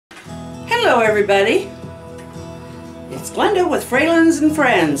Hello everybody, it's Glenda with Fralins and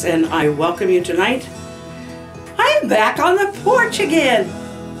Friends, and I welcome you tonight. I'm back on the porch again.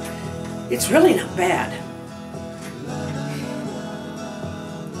 It's really not bad.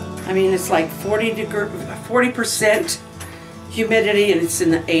 I mean, it's like 40% humidity and it's in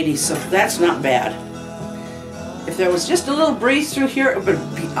the 80s, so that's not bad. If there was just a little breeze through here, it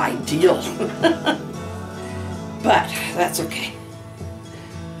would be ideal. But that's okay.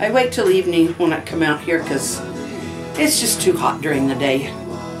 I wait till evening when I come out here because it's just too hot during the day.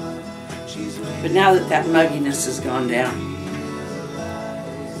 But now that that mugginess has gone down,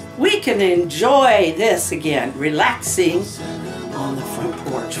 we can enjoy this again, relaxing on the front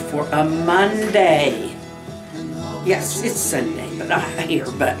porch for a Monday. Yes, it's Sunday, but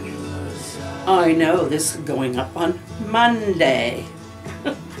I know this is going up on Monday.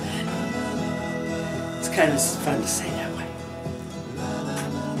 It's kind of fun to say that way.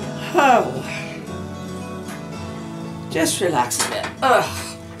 Oh, just relax a bit.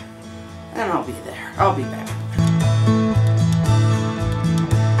 Ugh. And I'll be there. I'll be back.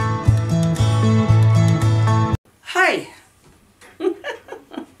 Hi.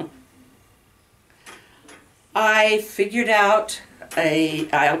 I figured out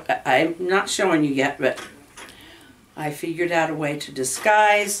I'm not showing you yet, but I figured out a way to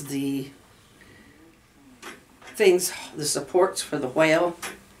disguise the things, the supports for the whale,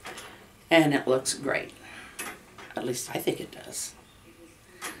 and it looks great. At least I think it does.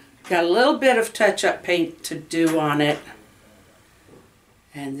 Got a little bit of touch-up paint to do on it,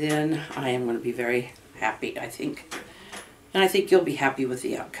 and then I am going to be very happy, I think. And I think you'll be happy with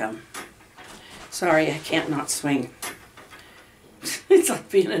the outcome. Sorry, I can't not swing. It's like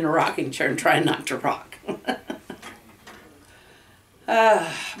being in a rocking chair and trying not to rock.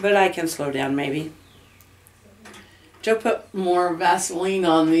 But I can slow down maybe. Joe put more Vaseline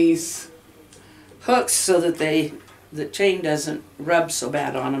on these hooks so that the chain doesn't rub so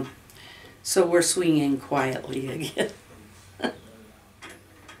bad on them. So we're swinging quietly again.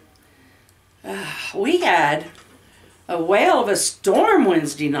 We had a whale of a storm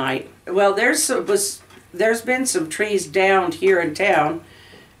Wednesday night. Well, there's been some trees downed here in town.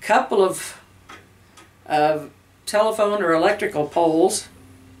 A couple of telephone or electrical poles.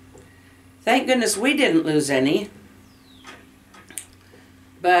 Thank goodness we didn't lose any.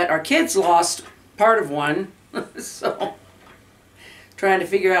 But our kids lost part of one. So, trying to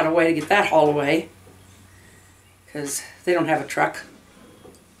figure out a way to get that hauled away. Because they don't have a truck.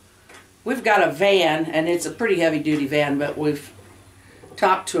 We've got a van, and it's a pretty heavy-duty van, but we've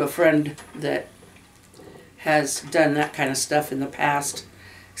talked to a friend that has done that kind of stuff in the past.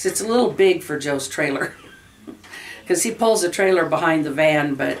 Because it's a little big for Joe's trailer. Because he pulls a trailer behind the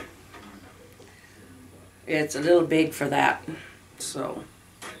van, but it's a little big for that. So,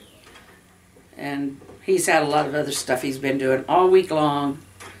 and he's had a lot of other stuff he's been doing all week long.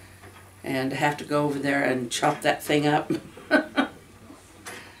 And to have to go over there and chop that thing up, I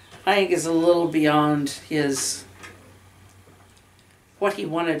think is a little beyond what he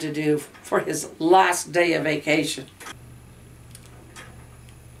wanted to do for his last day of vacation.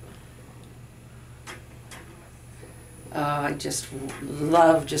 I just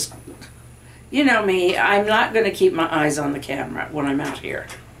love you know me, I'm not going to keep my eyes on the camera when I'm out here.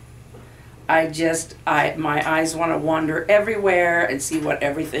 My eyes want to wander everywhere and see what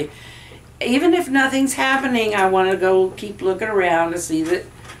everything, even if nothing's happening, I want to go keep looking around to see that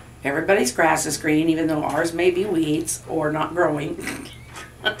everybody's grass is green, even though ours may be weeds or not growing.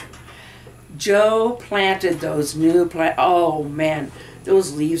 Joe planted those new plants. Oh man,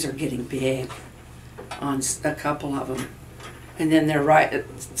 those leaves are getting big on a couple of them. And then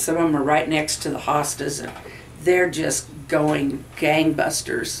some of them are right next to the hostas, and they're just going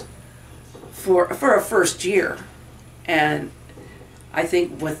gangbusters for a first year. And I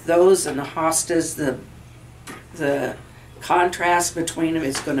think with those and the hostas, the contrast between them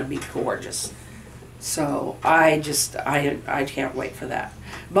is going to be gorgeous. So I can't wait for that.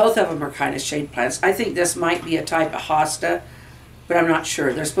 Both of them are kind of shade plants. I think this might be a type of hosta, but I'm not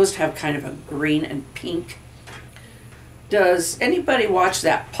sure. They're supposed to have kind of a green and pink. Does anybody watch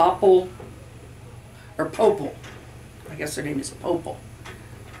that Popple or Popple? I guess their name is Popple.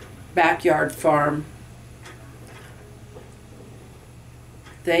 Backyard Farm.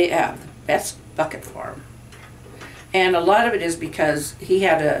 They have the best bucket farm. And a lot of it is because he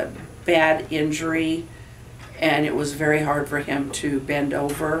had a bad injury and it was very hard for him to bend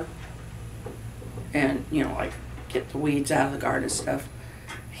over and, you know, like get the weeds out of the garden and stuff.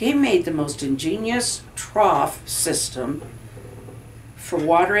 He made the most ingenious trough system for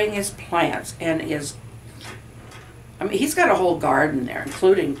watering his plants, and is I mean, he's got a whole garden there,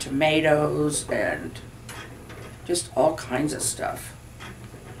 including tomatoes and just all kinds of stuff.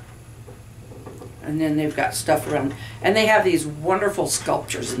 And then they've got stuff around, and they have these wonderful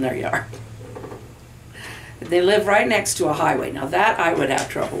sculptures in their yard. They live right next to a highway. Now that I would have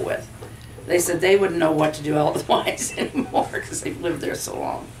trouble with. They said they wouldn't know what to do otherwise anymore because they've lived there so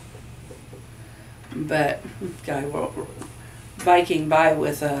long. But guy biking by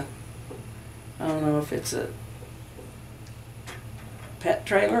with a, I don't know if it's a pet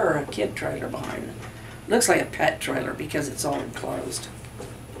trailer or a kid trailer behind it. Looks like a pet trailer because it's all enclosed.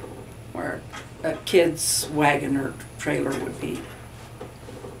 Where a kid's wagon or trailer would be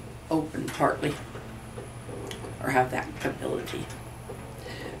open partly or have that ability.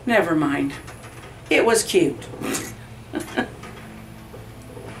 Never mind. It was cute.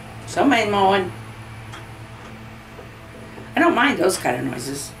 Somebody mowing. I don't mind those kind of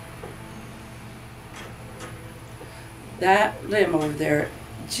noises. That limb over there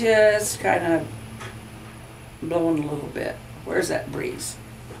just kind of blowing a little bit. Where's that breeze?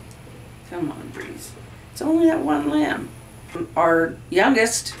 Come on, breeze. It's only that one limb. Our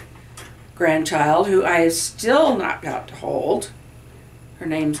youngest grandchild, who I have still not got to hold, her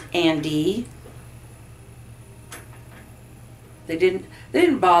name's Andy. They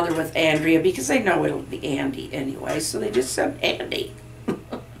didn't bother with Andrea because they know it'll be Andy anyway, so they just said Andy.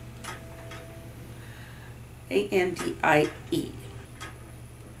 A-N-D-I-E.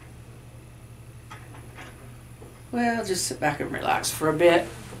 Well, just sit back and relax for a bit.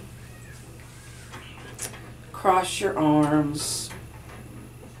 Cross your arms.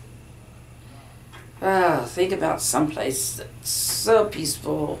 Think about someplace that's so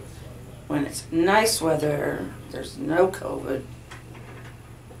peaceful when it's nice weather, there's no COVID.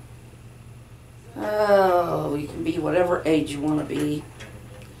 Oh, you can be whatever age you want to be.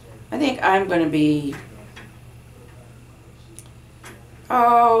 I think I'm going to be,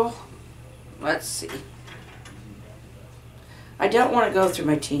 let's see. I don't want to go through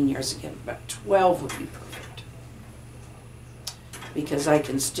my teen years again, but 12 would be perfect. Because I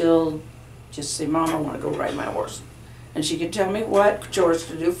can still just say, Mom, I want to go ride my horse. And she can tell me what chores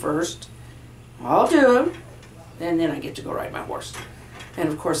to do first. I'll do them. And then I get to go ride my horse. And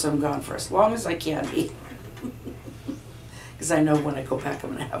of course I'm gone for as long as I can be. Because I know when I go back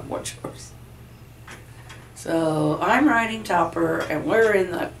I'm going to have more chores. So I'm riding Topper and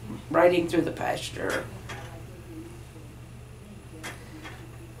we're riding through the pasture.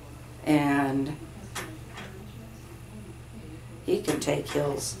 And he can take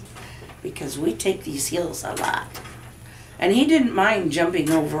hills because we take these hills a lot. And he didn't mind jumping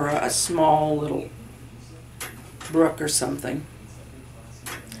over a small little brook or something.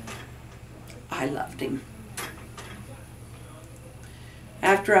 I loved him.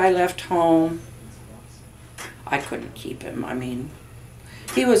 After I left home, I couldn't keep him. I mean,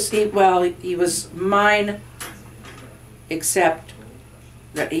 he was mine, except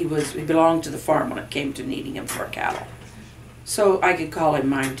that he belonged to the farm when it came to needing him for cattle. So I could call him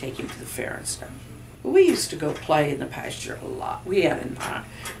mine, take him to the fair and stuff. But we used to go play in the pasture a lot. We had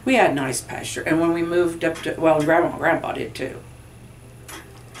nice pasture. And when we moved up to, well, Grandma and Grandpa did too.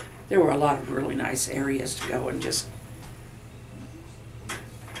 There were a lot of really nice areas to go and just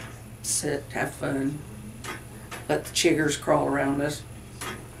sit, have fun, let the chiggers crawl around us.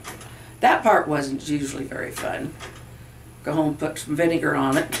 That part wasn't usually very fun. Go home, put some vinegar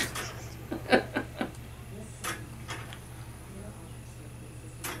on it.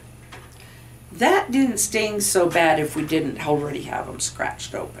 That didn't sting so bad if we didn't already have them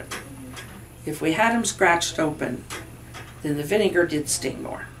scratched open. If we had them scratched open, then the vinegar did sting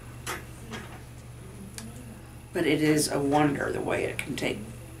more. But it is a wonder the way it can take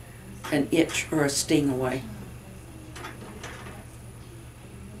an itch or a sting away.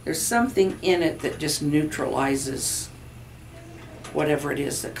 There's something in it that just neutralizes whatever it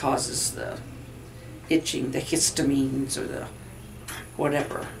is that causes the itching, the histamines or the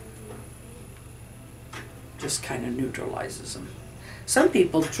whatever. Just kind of neutralizes them. Some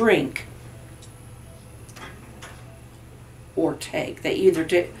people drink or take. They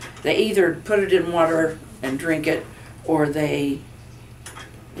either put it in water and drink it, or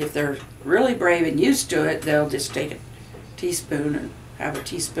if they're really brave and used to it, they'll just take a teaspoon and have a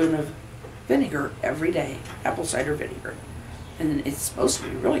teaspoon of vinegar every day, apple cider vinegar. And it's supposed to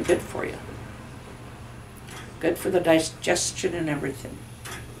be really good for you. Good for the digestion and everything.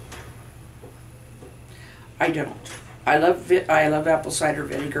 I don't. I love apple cider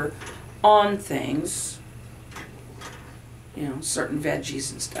vinegar on things, you know, certain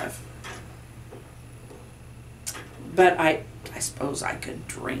veggies and stuff. But I suppose I could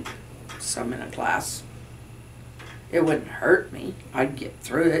drink some in a glass. It wouldn't hurt me. I'd get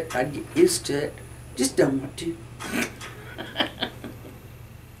through it. I'd get used to it. Just don't want to.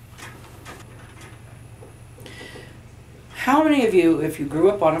 How many of you, if you grew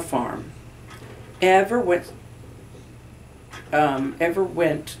up on a farm, ever went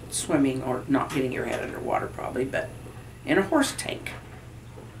swimming, or not getting your head underwater probably, but in a horse tank?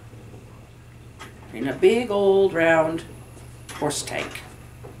 In a big old round horse tank.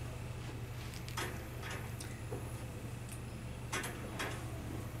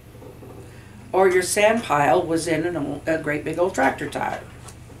 Or your sand pile was in a great big old tractor tire.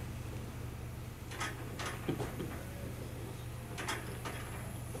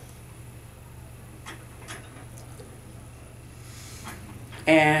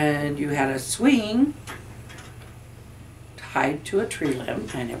 And you had a swing tied to a tree limb,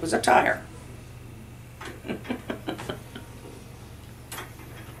 and it was a tire.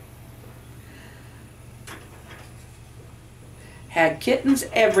 Had kittens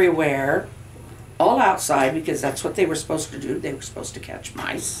everywhere, all outside, because that's what they were supposed to do. They were supposed to catch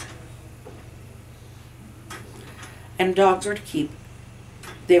mice. And dogs were to keep,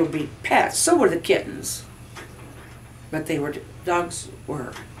 they would be pets. So were the kittens. But dogs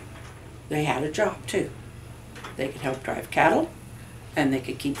they had a job too. They could help drive cattle, and they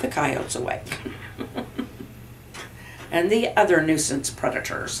could keep the coyotes away. And the other nuisance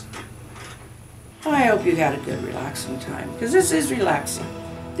predators. I hope you had a good relaxing time, because this is relaxing.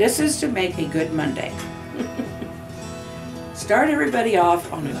 This is to make a good Monday. Start everybody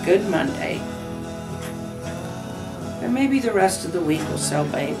off on a good Monday. And maybe the rest of the week will sail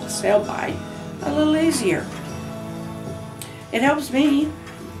by a little easier. It helps me,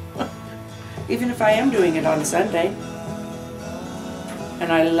 even if I am doing it on Sunday.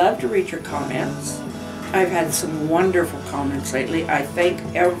 And I love to read your comments. I've had some wonderful comments lately. I thank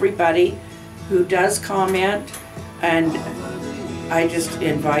everybody who does comment, and I just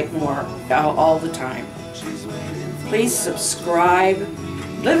invite more all the time. Please subscribe,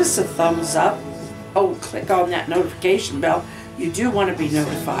 give us a thumbs up. Oh, click on that notification bell. You do want to be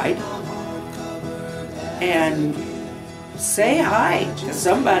notified. And say hi to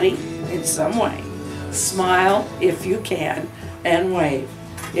somebody in some way. Smile if you can, and wave.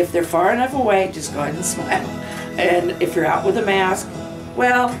 If they're far enough away, just go ahead and smile. And if you're out with a mask,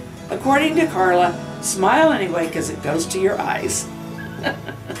 well, according to Carla, smile anyway, because it goes to your eyes.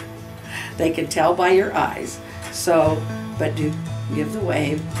 They can tell by your eyes. So, but do give the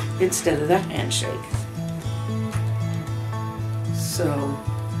wave instead of the handshake. So,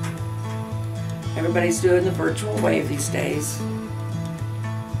 everybody's doing the virtual wave these days.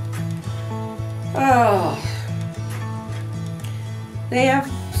 Oh, they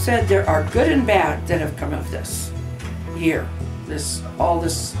have said there are good and bad that have come of this year. All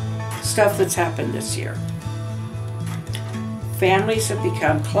this stuff that's happened this year. Families have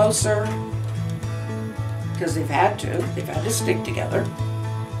become closer because they've had to stick together.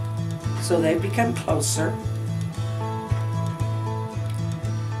 So they've become closer.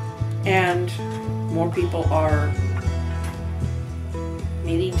 And more people are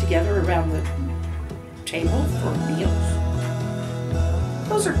meeting together around the table for meals.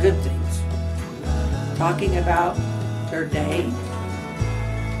 Those are good things. Talking about their day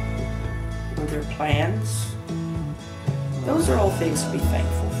or their plans. Those are all things to be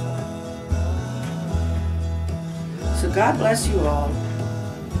thankful for. So God bless you all.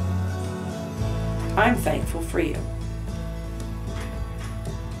 I'm thankful for you.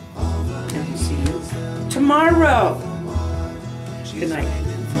 And we'll see you tomorrow. Good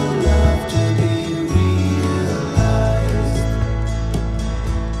night.